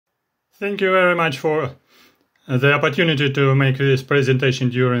Thank you very much for the opportunity to make this presentation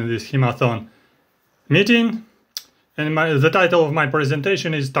during this Hymathon meeting. And the title of my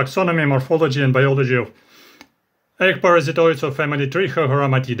presentation is Taxonomy, Morphology and Biology of Egg Parasitoids of family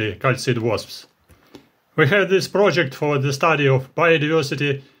Trichogrammatidae, Chalcid wasps. We had this project for the study of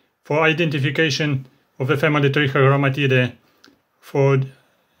biodiversity, for identification of the family Trichogrammatidae, for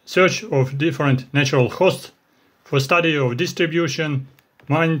search of different natural hosts, for study of distribution,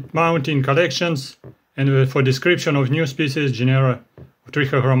 mounting collections, and for description of new species, genera of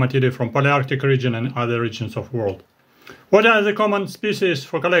Trichogrammatidae from Palearctic region and other regions of the world. What are the common species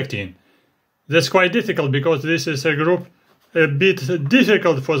for collecting? That's quite difficult because this is a group a bit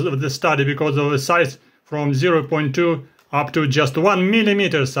difficult for the study because of the size from 0.2 up to just 1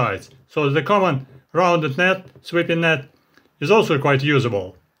 millimeter size. So the common rounded net, sweeping net, is also quite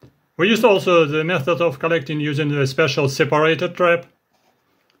usable. We used also the method of collecting using the special separator trap,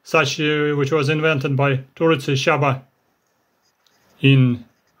 which was invented by Turci Shaba in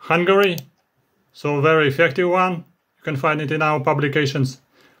Hungary. So very effective one. You can find it in our publications.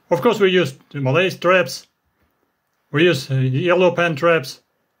 Of course, we used Malaise traps. We use yellow pen traps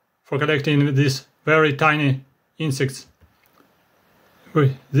for collecting these very tiny insects.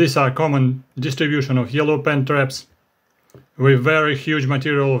 These are common distribution of yellow pen traps with very huge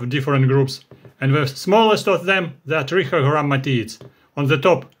material of different groups. And the smallest of them, they are Trichogrammatids. On the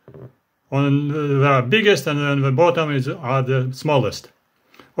top, the biggest, and then the bottom are the smallest.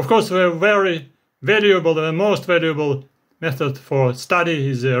 Of course, the very valuable, the most valuable method for study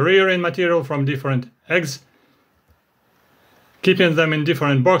is the rearing material from different eggs, keeping them in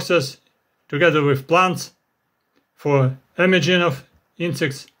different boxes together with plants for imaging of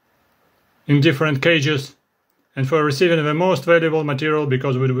insects in different cages, and for receiving the most valuable material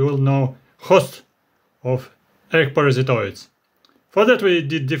because we will know host of egg parasitoids. For that we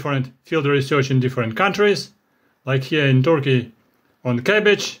did different field research in different countries, like here in Turkey on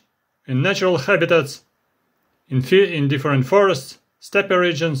cabbage, in natural habitats, in different forests, steppe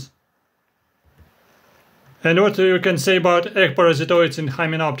regions. And what you can say about egg parasitoids in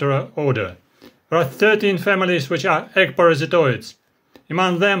Hymenoptera order? There are 13 families which are egg parasitoids.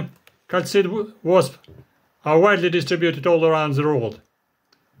 Among them, Chalcid wasps are widely distributed all around the world.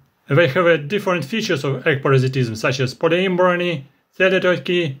 They have different features of egg parasitism, such as polyimbrony,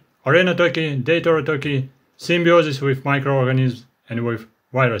 thelatoky, orenotoky, datoratoky, symbiosis with microorganisms and with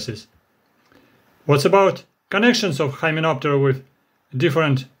viruses. What's about connections of Hymenoptera with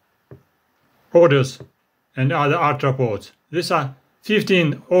different orders and other arthropods? These are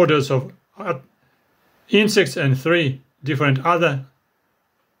 15 orders of insects and 3 different others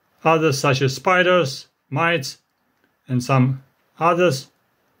such as spiders, mites, and some others.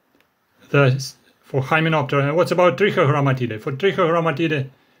 For Hymenoptera. And what's about Trichogrammatidae? For Trichogrammatidae,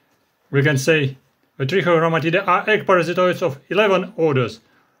 we can say the Trichogrammatidae are egg parasitoids of 11 orders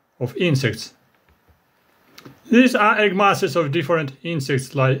of insects. These are egg masses of different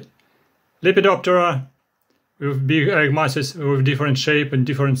insects like Lepidoptera, with big egg masses with different shape and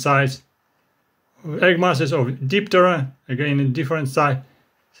different size. Egg masses of Diptera, again in different size.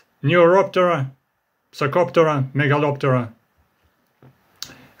 Neuroptera, Psychoptera, Megaloptera.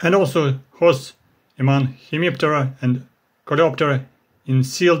 And also hosts among Hemiptera and Coleoptera in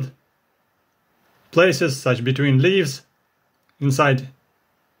sealed places, such between leaves, inside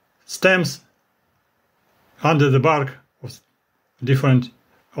stems, under the bark of different,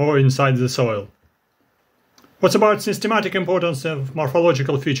 or inside the soil. What's about systematic importance of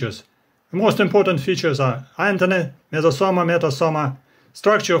morphological features? The most important features are antennae, mesosoma, metasoma,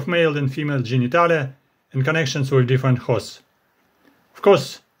 structure of male and female genitalia, and connections with different hosts. Of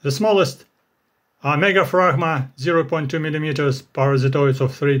course, the smallest are Megaphragma, 0.2 millimeters, parasitoids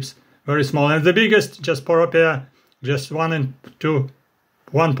of thrips, very small, and the biggest, just Poropea, just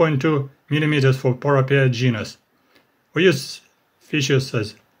 1.2 millimeters for Poropea genus. We use features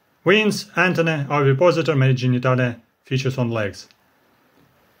as wings, antennae, ovipositor, male genitalia, features on legs.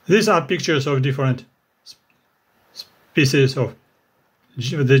 These are pictures of different species of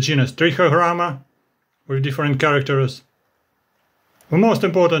the genus Trichogramma with different characters. The most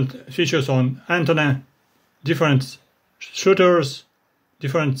important features on antennae, different shooters,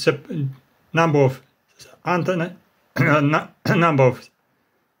 different number of antennae, number of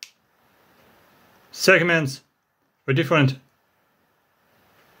segments, with different,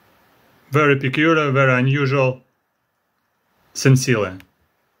 very peculiar, very unusual sensilla,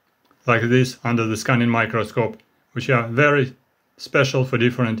 like this under the scanning microscope, which are very special for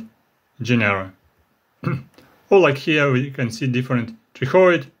different genera. Or like here we can see different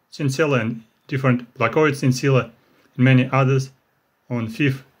trichoid sensilla and different placoid sensilla and many others on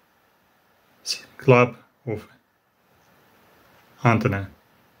 5th club of antennae.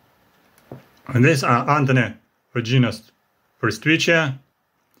 And these are antennae of genus Parasitoids,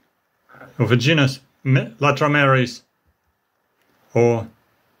 of the genus Latromeris, or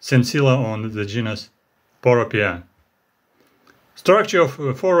sensilla on the genus Poropia. Structure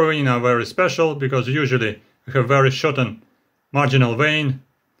of forewing are very special because usually we have very shortened marginal vein,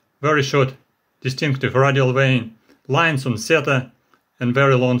 very short distinctive radial vein, lines on seta, and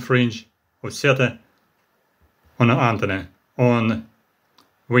very long fringe of seta on antennae, on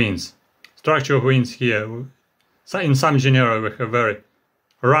wings. Structure of wings here, in some genera we have very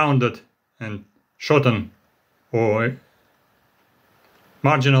rounded and shortened or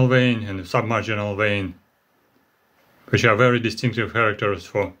marginal vein and submarginal vein, which are very distinctive characters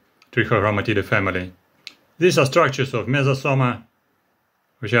for Trichogrammatidae family. These are structures of mesosoma,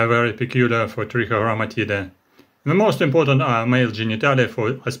 which are very peculiar for Trichogrammatidae. The most important are male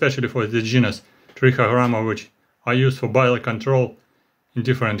genitalia, especially for the genus Trichogramma, which are used for biocontrol in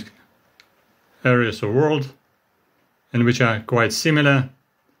different areas of the world, and which are quite similar.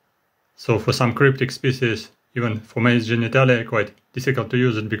 So for some cryptic species, even for male genitalia, quite difficult to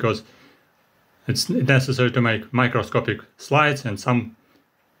use it because it's necessary to make microscopic slides and some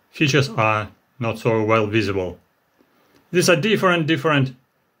features are not so well visible. These are different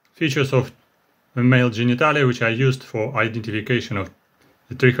features of the male genitalia which are used for identification of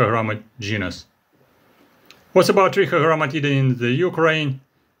the Trichogramma genus. What's about Trichogrammatidae in the Ukraine?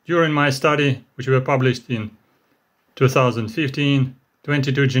 During my study, which were published in 2015,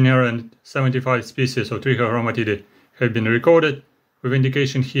 22 genera and 75 species of Trichogrammatidae have been recorded, with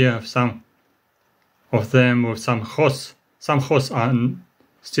indication here of some of them with some hosts. Some hosts are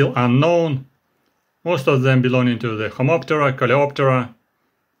still unknown, most of them belonging to the Homoptera, Coleoptera,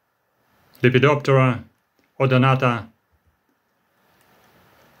 Lepidoptera, Odonata,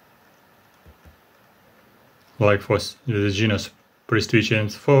 like for the genus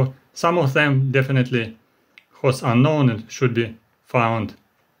Parasitoids. For some of them, definitely hosts unknown and should be found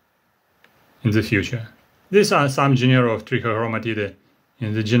in the future. These are some genera of Trichogrammatidae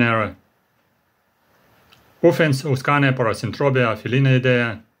in the genera Ufens, Uscane, Parasynthropia,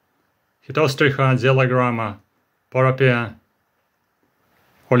 Felinoidea, Hitostricha, Zelagramma, Poropia,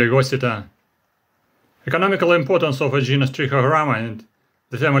 Oligoceta. Economical importance of a genus Trichogramma and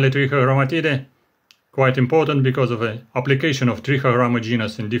the family Trichogrammatidae quite important because of the application of Trichogramma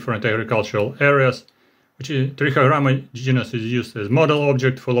genus in different agricultural areas, which Trichogramma genus is used as model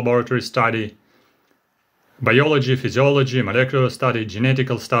object for laboratory study, biology, physiology, molecular study,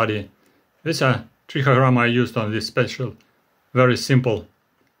 genetical study. These are Trichogramma are used on this special, very simple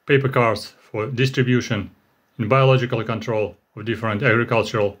paper cars for distribution in biological control of different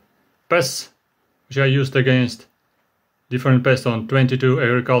agricultural pests, which are used against different pests on 22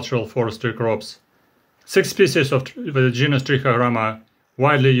 agricultural forestry crops. 6 species of the genus Trichogramma are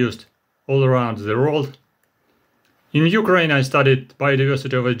widely used all around the world. In Ukraine, I studied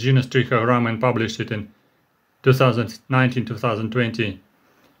biodiversity of the genus Trichogramma and published it in 2019-2020.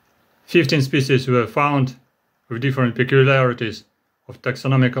 15 species were found with different peculiarities of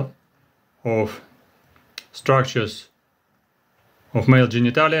taxonomical, of structures of male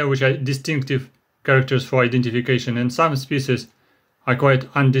genitalia, which are distinctive characters for identification, and some species are quite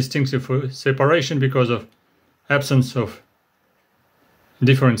undistinctive for separation because of absence of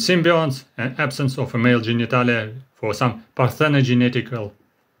different symbionts and absence of a male genitalia for some parthenogenetical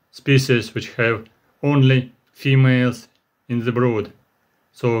species which have only females in the brood.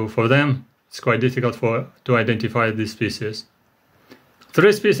 So for them, it's quite difficult to identify these species.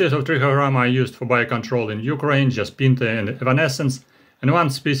 3 species of Trichogramma are used for biocontrol in Ukraine, Jaspinta and Evanescens, and 1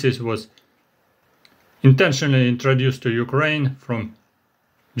 species was intentionally introduced to Ukraine from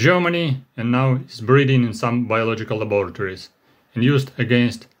Germany and now is breeding in some biological laboratories and used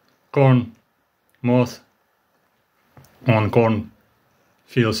against corn moth on corn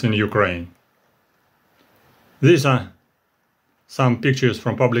fields in Ukraine. These are some pictures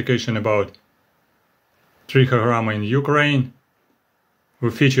from publication about Trichogramma in Ukraine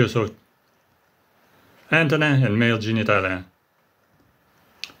with features of antennae and male genitalia.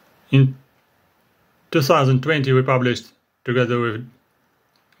 In 2020 we published, together with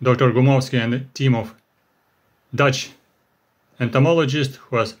Dr. Gumovsky and a team of Dutch entomologists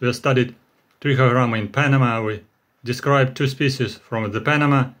who studied Trichogramma in Panama, we described 2 species from the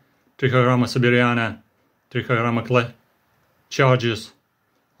Panama, Trichogramma siberiana, Trichogramma charges.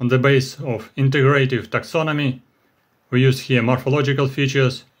 On the base of integrative taxonomy, we used here morphological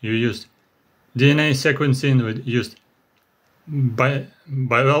features, you used DNA sequencing, we used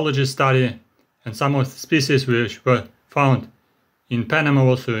biology study, and some of the species which were found in Panama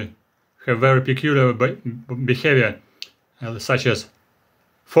also have very peculiar behavior, such as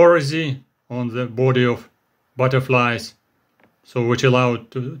foragy on the body of butterflies, so which allowed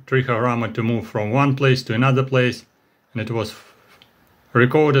Trichogramma to move from one place to another place, and it was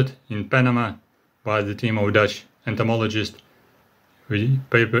recorded in Panama by the team of Dutch entomologists. We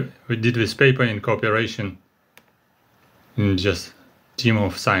did this paper in cooperation in just team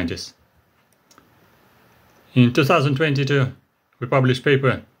of scientists. In 2022, we published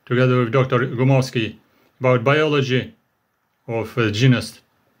paper together with Dr. Gumovsky about biology of the genus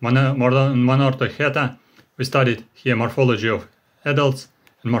Monorthocheta. We studied here morphology of adults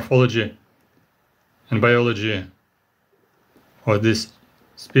and morphology and biology of this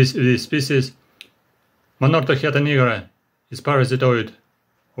species. Monorthocheta nigra is parasitoid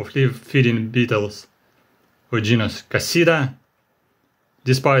of leaf-feeding beetles of genus Chalcidoidea.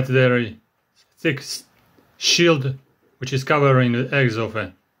 Despite their thick shield, which is covering the eggs of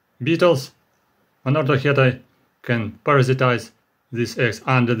beetles, Monorthocheta can parasitize these eggs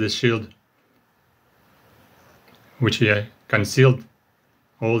under the shield, which concealed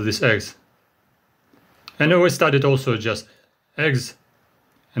all these eggs. And we studied also just eggs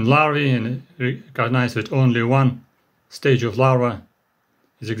and larvae, and recognized that only one stage of larva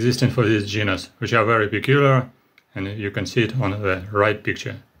is existing for this genus, which are very peculiar, and you can see it on the right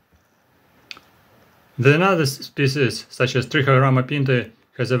picture. Then other species, such as Trichogramma pinta,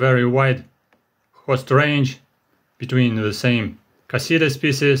 has a very wide host range between the same Chalcidoidea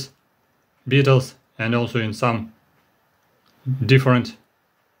species, beetles, and also in some different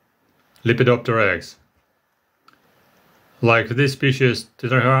Lepidoptera eggs. Like this species,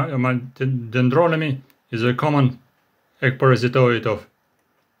 Trichogrammatidae is a common egg parasitoid of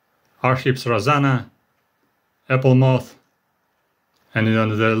Archips rasana, apple moth, and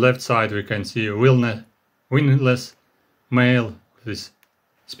on the left side we can see wingless male of this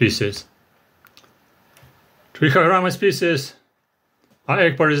species. Trichogramma species are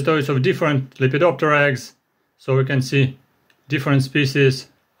egg parasitoids of different Lepidoptera eggs, so we can see different species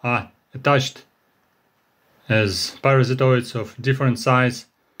are attached as parasitoids of different size,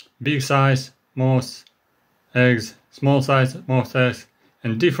 big size moths eggs, small size moth eggs,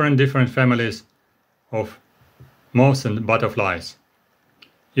 and different families of moths and butterflies.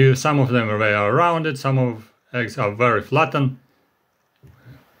 Some of them are very rounded, some of eggs are very flattened.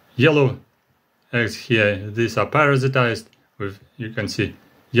 Yellow eggs here, these are parasitized with, you can see,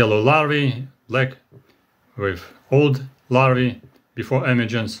 yellow larvae, black with old larvae before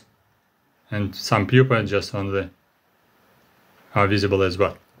emergence, and some pupa just on the are visible as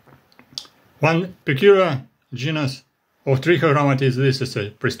well. One peculiar genus of Trichogrammatidae, this is a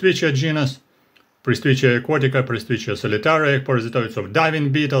Prestwichia genus, Prestwichia aquatica, Prestwichia solitaria, parasitoids of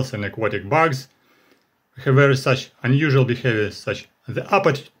diving beetles and aquatic bugs. We have very such unusual behaviors, such the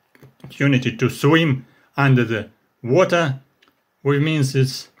opportunity to swim under the water, which means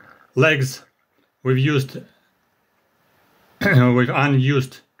its legs we've used with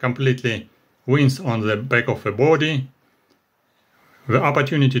unused completely wings on the back of the body, the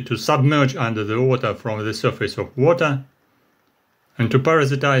opportunity to submerge under the water from the surface of water, and to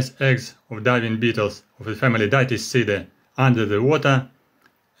parasitize eggs of diving beetles of the family Dytiscidae under the water.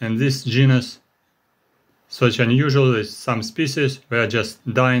 And this genus, such unusual as some species were just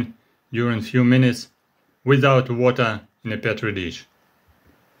dying during few minutes without water in a petri dish.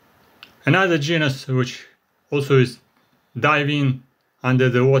 Another genus which also is diving under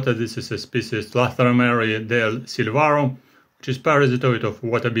the water, this is a species Lathromeridae silvarum, which is parasitoid of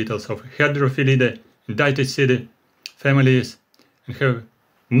water beetles of Hydrophilidae and Dytiscidae families, and have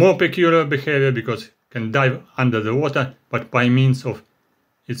more peculiar behavior because it can dive under the water, but by means of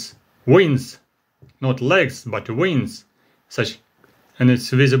its wings, not legs, but wings, and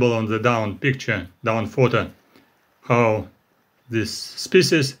it's visible on the down photo, how this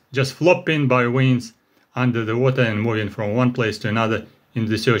species just flopping by wings under the water and moving from one place to another in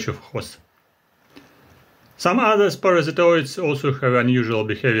the search of hosts. Some other parasitoids also have unusual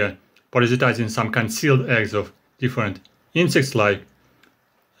behavior, parasitizing some concealed eggs of different insects like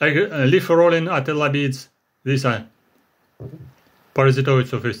leaf-rolling atelabids. These are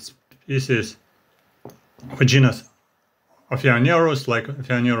parasitoids of a species of genus Ophianeurus, like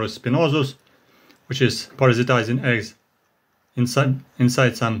Ophianeurus spinosus, which is parasitizing eggs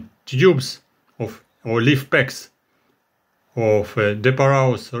inside some tubes or leaf packs of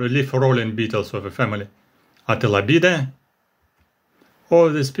Deparaus or leaf-rolling beetles of a family Atelabidae, or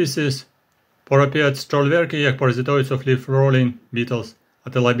the species Poropiat stolverki, parasitoids of leaf-rolling beetles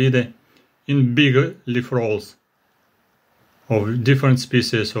Atelabidae in big leaf rolls of different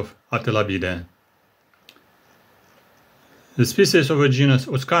species of Atelabidae. The species of the genus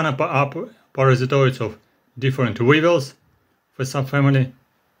Uscana are parasitoids of different weevils of a subfamily.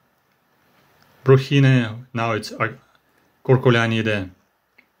 Bruchine, now it's Curculianidae.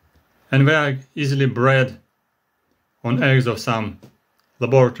 And they are easily bred on eggs of some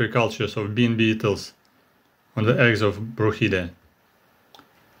laboratory cultures of bean beetles on the eggs of Bruchidae.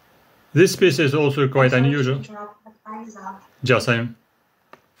 This species is also quite unusual. Just I'm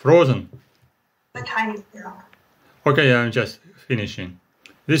frozen. Okay, I'm just finishing.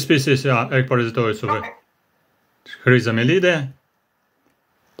 This species are egg parasitoids of Chrysomelidae,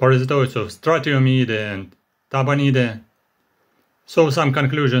 parasitoids of Stratiomidae and Tabanidae. So some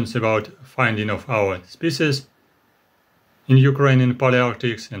conclusions about finding of our species in Ukrainian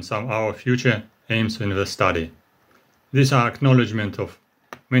Palearctics and some our future aims in the study. These are acknowledgement of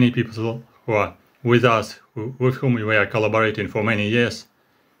many people who are with us, with whom we are collaborating for many years.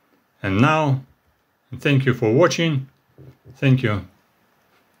 And now, thank you for watching. Thank you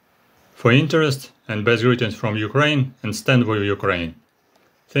for interest and best greetings from Ukraine, and stand with Ukraine.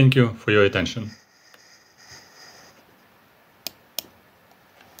 Thank you for your attention.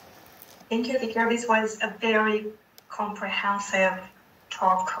 Thank you, Beekeeper. This was a very comprehensive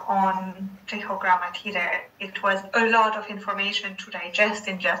talk on Trichogrammatidae. It was a lot of information to digest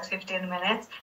in just 15 minutes.